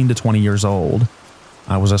 19 to 20 years old.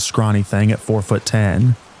 I was a scrawny thing at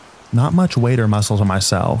 4'10", not much weight or muscle to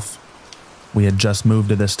myself. We had just moved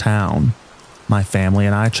to this town. My family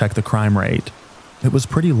and I checked the crime rate. It was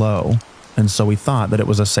pretty low, and so we thought that it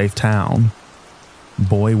was a safe town.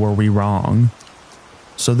 Boy, were we wrong.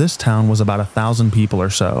 So this town was about 1,000 people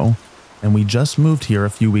or so, and we just moved here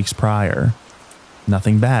a few weeks prior.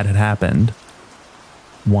 Nothing bad had happened.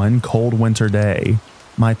 One cold winter day,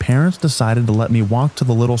 my parents decided to let me walk to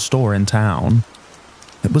the little store in town.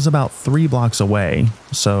 It was about 3 blocks away,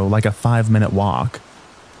 so like a 5-minute walk.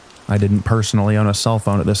 I didn't personally own a cell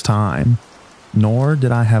phone at this time, nor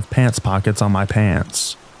did I have pants pockets on my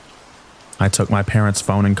pants. I took my parents'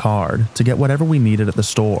 phone and card to get whatever we needed at the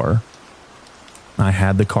store. I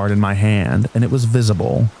had the card in my hand, and it was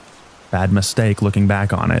visible. Bad mistake looking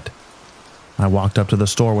back on it. I walked up to the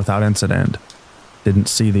store without incident. Didn't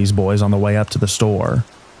see these boys on the way up to the store.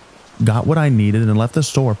 Got what I needed and left the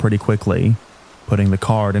store pretty quickly, putting the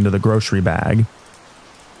card into the grocery bag.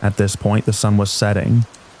 At this point, the sun was setting.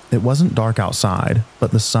 It wasn't dark outside,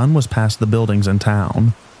 but the sun was past the buildings in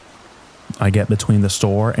town. I get between the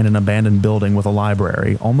store and an abandoned building with a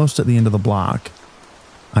library almost at the end of the block.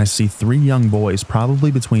 I see 3 young boys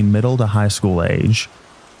probably between middle to high school age.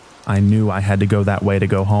 I knew I had to go that way to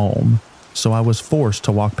go home, so I was forced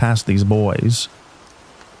to walk past these boys.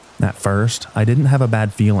 At first, I didn't have a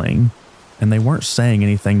bad feeling, and they weren't saying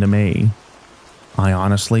anything to me. I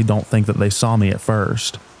honestly don't think that they saw me at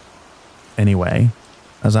first. Anyway,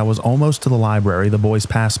 as I was almost to the library, the boys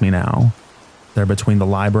passed me now. They're between the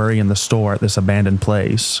library and the store at this abandoned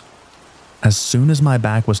place. As soon as my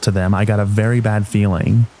back was to them, I got a very bad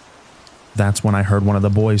feeling. That's when I heard one of the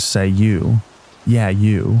boys say, "You." Yeah,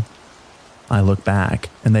 you. I looked back,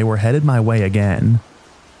 and they were headed my way again.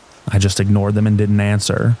 I just ignored them and didn't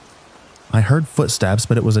answer. I heard footsteps,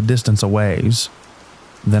 but it was a distance a ways.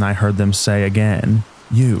 Then I heard them say again,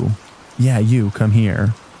 "You. Yeah, you, come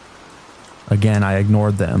here." Again, I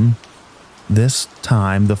ignored them. This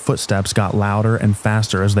time, the footsteps got louder and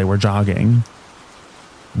faster as they were jogging.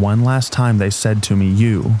 One last time they said to me,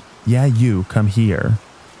 "You. Yeah, you, come here."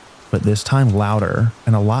 But this time louder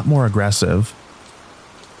and a lot more aggressive.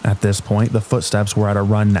 At this point, the footsteps were at a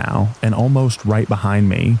run now and almost right behind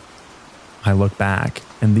me. I looked back,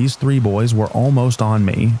 and these 3 boys were almost on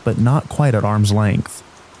me, but not quite at arm's length.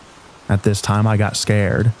 At this time, I got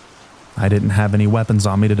scared. I didn't have any weapons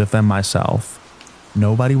on me to defend myself.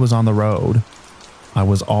 Nobody was on the road. I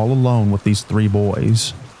was all alone with these 3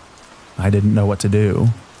 boys. I didn't know what to do.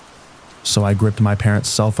 So I gripped my parents'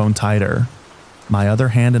 cell phone tighter, my other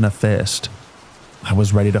hand in a fist. I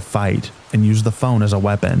was ready to fight and use the phone as a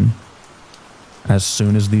weapon. As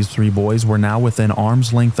soon as these 3 boys were now within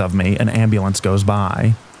arm's length of me, an ambulance goes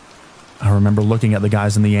by. I remember looking at the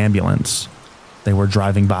guys in the ambulance. They were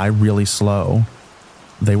driving by really slow.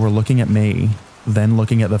 They were looking at me, then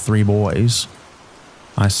looking at the 3 boys.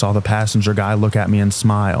 I saw the passenger guy look at me and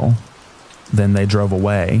smile. Then they drove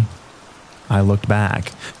away. I looked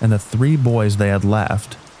back, and the 3 boys they had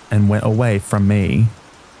left and went away from me.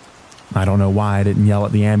 I don't know why I didn't yell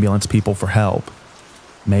at the ambulance people for help.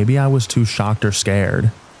 Maybe I was too shocked or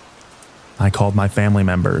scared. I called my family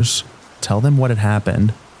members, tell them what had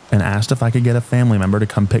happened, and asked if I could get a family member to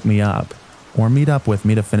come pick me up or meet up with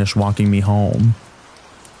me to finish walking me home.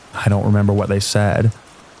 I don't remember what they said,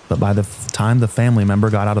 but by the time the family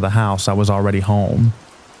member got out of the house, I was already home.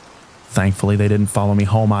 Thankfully, they didn't follow me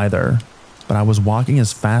home either, but I was walking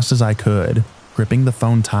as fast as I could, gripping the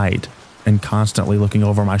phone tight, and constantly looking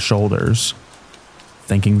over my shoulders,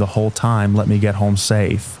 thinking the whole time, let me get home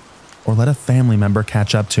safe or let a family member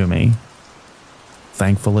catch up to me.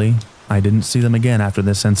 Thankfully, I didn't see them again after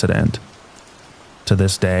this incident. To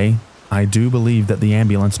this day, I do believe that the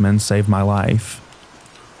ambulance men saved my life.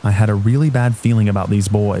 I had a really bad feeling about these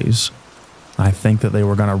boys. I think that they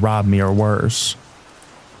were going to rob me or worse.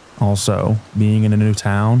 Also, being in a new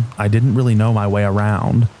town, I didn't really know my way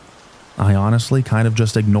around. I honestly kind of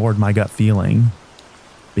just ignored my gut feeling,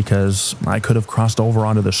 because I could have crossed over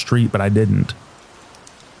onto the street, but I didn't.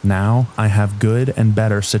 Now, I have good and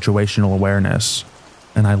better situational awareness,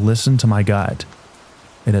 and I listen to my gut.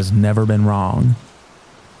 It has never been wrong.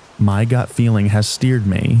 My gut feeling has steered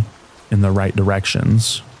me in the right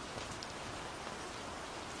directions.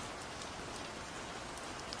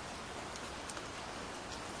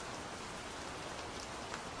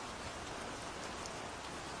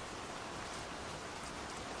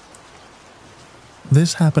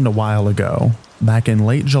 This happened a while ago, back in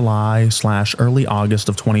late July/early August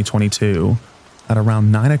of 2022, at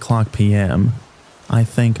around 9 o'clock p.m., I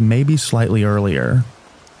think maybe slightly earlier.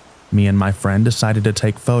 Me and my friend decided to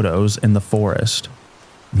take photos in the forest.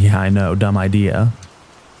 Yeah, I know, dumb idea.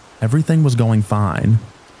 Everything was going fine.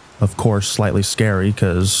 Of course, slightly scary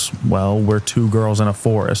because, well, we're two girls in a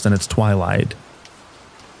forest and it's twilight.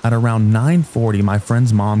 At around 9:40, my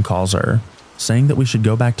friend's mom calls her, saying that we should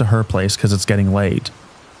go back to her place because it's getting late.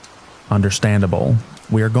 Understandable.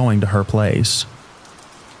 We are going to her place.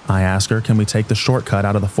 I ask her, can we take the shortcut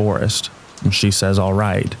out of the forest? And she says, all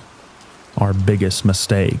right. Our biggest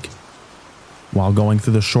mistake. While going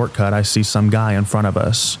through the shortcut, I see some guy in front of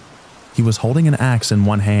us. He was holding an axe in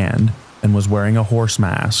one hand and was wearing a horse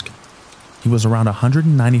mask. He was around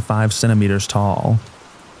 195 centimeters tall.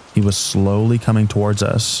 He was slowly coming towards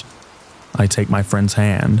us. I take my friend's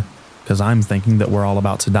hand, because I'm thinking that we're all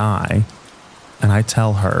about to die, and I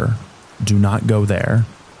tell her, do not go there.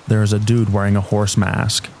 There is a dude wearing a horse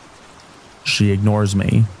mask. She ignores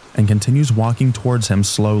me and continues walking towards him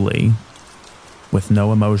slowly. With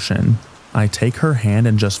no emotion, I take her hand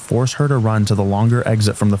and just force her to run to the longer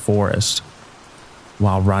exit from the forest.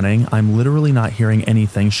 While running, I'm literally not hearing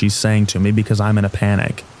anything she's saying to me because I'm in a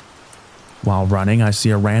panic. While running, I see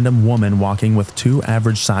a random woman walking with two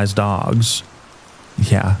average-sized dogs.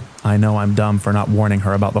 Yeah, I know I'm dumb for not warning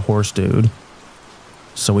her about the horse dude.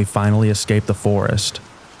 So we finally escape the forest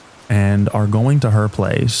and are going to her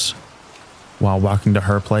place. While walking to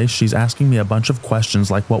her place, she's asking me a bunch of questions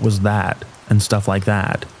like what was that and stuff like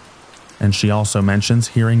that. And she also mentions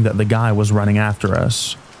hearing that the guy was running after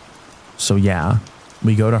us. So yeah,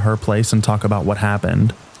 we go to her place and talk about what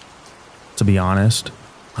happened. To be honest,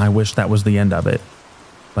 I wish that was the end of it,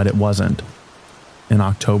 but it wasn't. In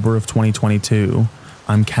October of 2022,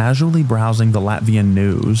 I'm casually browsing the Latvian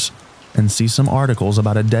news and see some articles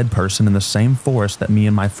about a dead person in the same forest that me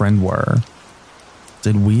and my friend were.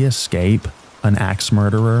 Did we escape an axe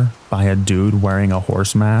murderer by a dude wearing a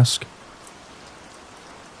horse mask?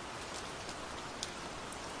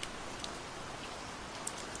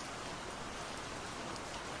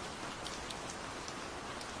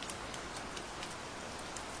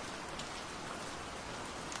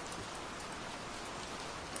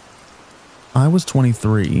 I was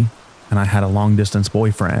 23, and I had a long-distance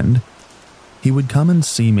boyfriend. He would come and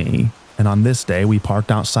see me, and on this day we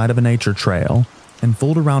parked outside of a nature trail and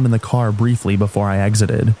fooled around in the car briefly before I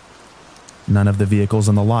exited. None of the vehicles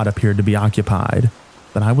in the lot appeared to be occupied,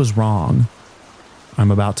 but I was wrong.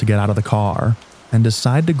 I'm about to get out of the car and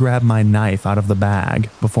decide to grab my knife out of the bag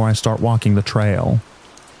before I start walking the trail.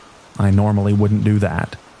 I normally wouldn't do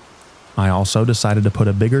that. I also decided to put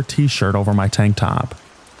a bigger t-shirt over my tank top.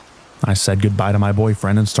 I said goodbye to my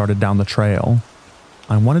boyfriend and started down the trail.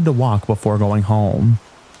 I wanted to walk before going home.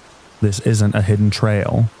 This isn't a hidden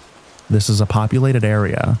trail. This is a populated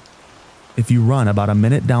area. If you run about a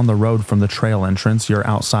minute down the road from the trail entrance, you're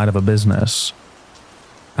outside of a business.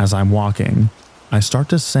 As I'm walking, I start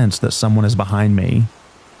to sense that someone is behind me.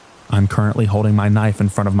 I'm currently holding my knife in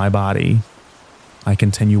front of my body. I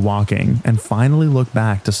continue walking and finally look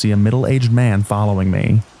back to see a middle-aged man following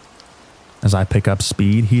me. As I pick up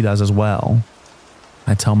speed, he does as well.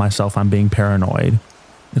 I tell myself I'm being paranoid.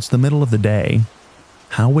 It's the middle of the day.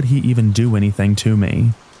 How would he even do anything to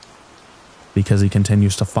me? Because he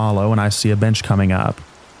continues to follow and I see a bench coming up,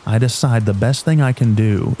 I decide the best thing I can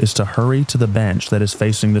do is to hurry to the bench that is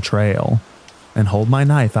facing the trail and hold my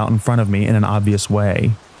knife out in front of me in an obvious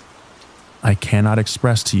way. I cannot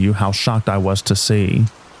express to you how shocked I was to see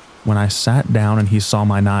when I sat down and he saw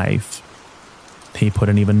my knife. He put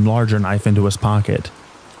an even larger knife into his pocket.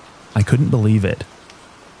 I couldn't believe it.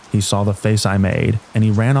 He saw the face I made, and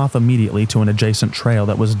he ran off immediately to an adjacent trail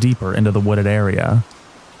that was deeper into the wooded area.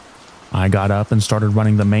 I got up and started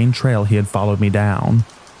running the main trail he had followed me down.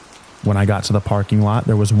 When I got to the parking lot,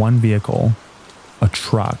 there was one vehicle, a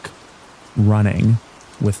truck, running,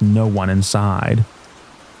 with no one inside.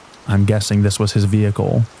 I'm guessing this was his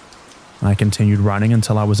vehicle. I continued running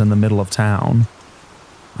until I was in the middle of town.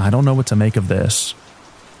 I don't know what to make of this.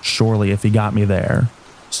 Surely if he got me there,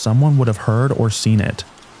 someone would have heard or seen it.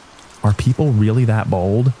 Are people really that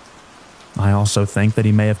bold? I also think that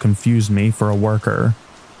he may have confused me for a worker,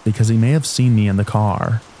 because he may have seen me in the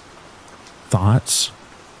car. Thoughts?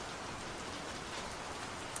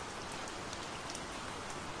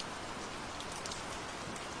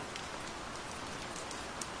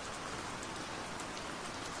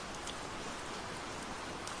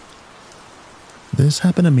 This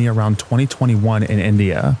happened to me around 2021 in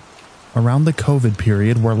India, around the COVID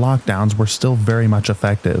period where lockdowns were still very much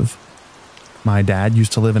effective. My dad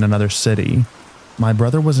used to live in another city, my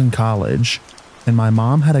brother was in college, and my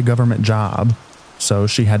mom had a government job, so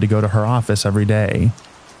she had to go to her office every day.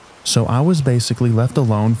 So I was basically left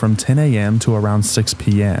alone from 10 a.m. to around 6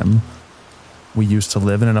 p.m. We used to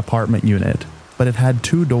live in an apartment unit, but it had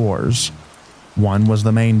two doors. One was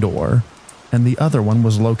the main door, and the other one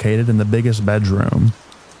was located in the biggest bedroom,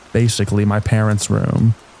 basically my parents'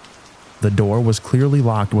 room. The door was clearly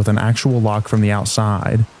locked with an actual lock from the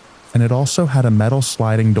outside, and it also had a metal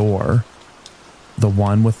sliding door, the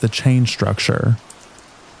one with the chain structure.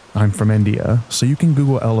 I'm from India, so you can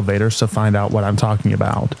Google elevators to find out what I'm talking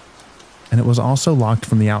about. And it was also locked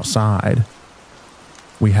from the outside.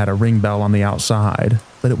 We had a ring bell on the outside,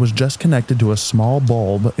 but it was just connected to a small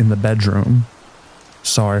bulb in the bedroom.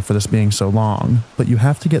 Sorry for this being so long, but you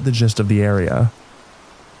have to get the gist of the area.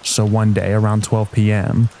 So one day around 12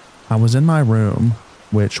 p.m., I was in my room,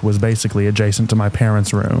 which was basically adjacent to my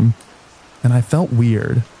parents' room, and I felt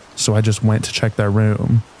weird, so I just went to check their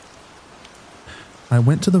room. I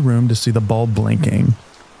went to the room to see the bulb blinking,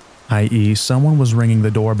 i.e. someone was ringing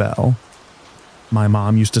the doorbell. My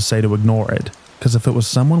mom used to say to ignore it, because if it was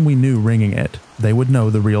someone we knew ringing it, they would know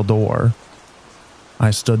the real door.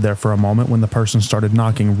 I stood there for a moment when the person started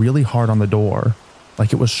knocking really hard on the door,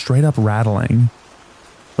 like it was straight up rattling.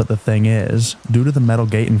 But the thing is, due to the metal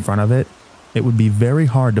gate in front of it, it would be very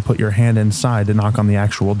hard to put your hand inside to knock on the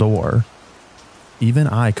actual door. Even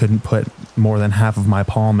I couldn't put more than half of my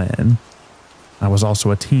palm in. I was also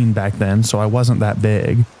a teen back then, so I wasn't that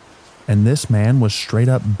big, and this man was straight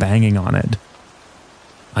up banging on it.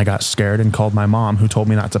 I got scared and called my mom, who told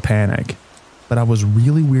me not to panic, but I was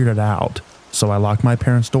really weirded out, so I locked my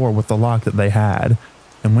parents' door with the lock that they had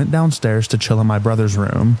and went downstairs to chill in my brother's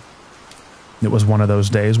room. It was one of those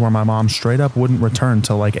days where my mom straight up wouldn't return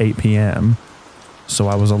till like 8 p.m., so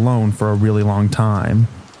I was alone for a really long time,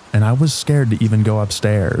 and I was scared to even go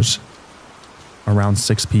upstairs. Around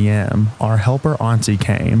 6 p.m., our helper auntie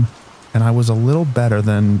came, and I was a little better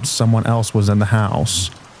than someone else was in the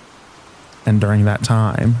house. And during that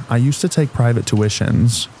time, I used to take private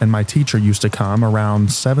tuitions, and my teacher used to come around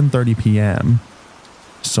 7:30 p.m.,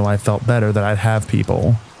 so I felt better that I'd have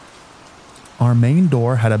people. Our main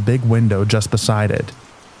door had a big window just beside it,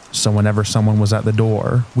 so whenever someone was at the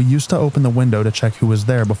door, we used to open the window to check who was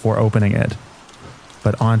there before opening it.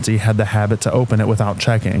 But Auntie had the habit to open it without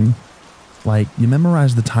checking. Like, you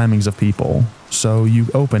memorize the timings of people, so you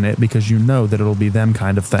open it because you know that it'll be them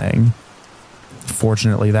kind of thing.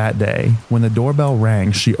 Fortunately that day, when the doorbell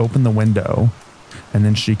rang, she opened the window, and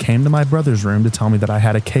then she came to my brother's room to tell me that I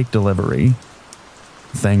had a cake delivery.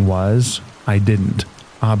 Thing was, I didn't,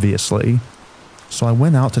 obviously. So I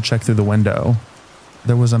went out to check through the window.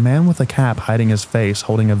 There was a man with a cap hiding his face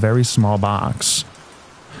holding a very small box.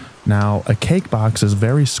 Now, a cake box is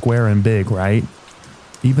very square and big, right?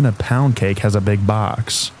 Even a pound cake has a big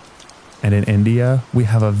box. And in India, we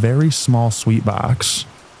have a very small sweet box.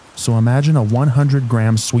 So imagine a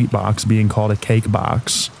 100-gram sweet box being called a cake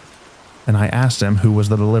box. And I asked him who was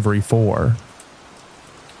the delivery for.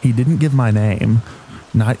 He didn't give my name,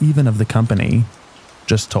 not even of the company,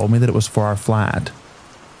 just told me that it was for our flat.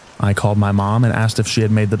 I called my mom and asked if she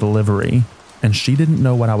had made the delivery, and she didn't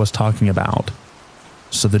know what I was talking about.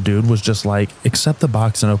 So the dude was just like, accept the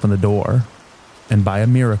box and open the door. And by a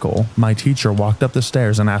miracle, my teacher walked up the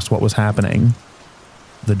stairs and asked what was happening.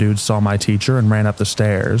 The dude saw my teacher and ran up the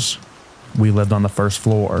stairs. We lived on the first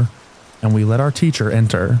floor, and we let our teacher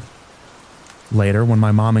enter. Later, when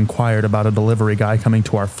my mom inquired about a delivery guy coming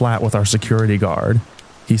to our flat with our security guard,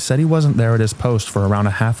 he said he wasn't there at his post for around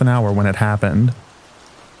a half an hour when it happened.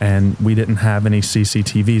 And we didn't have any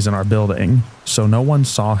CCTVs in our building, so no one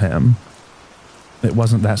saw him. It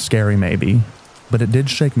wasn't that scary maybe, but it did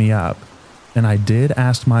shake me up, and I did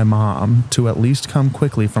ask my mom to at least come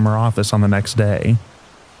quickly from her office on the next day,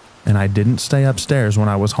 and I didn't stay upstairs when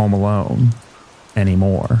I was home alone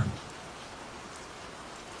anymore.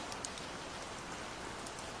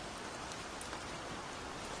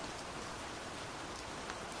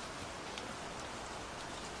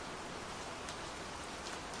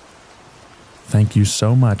 Thank you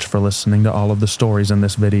so much for listening to all of the stories in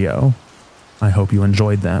this video. I hope you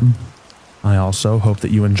enjoyed them. I also hope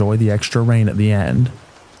that you enjoy the extra rain at the end.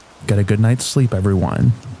 Get a good night's sleep,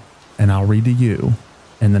 everyone, and I'll read to you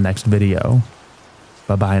in the next video.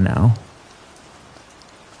 Bye-bye now.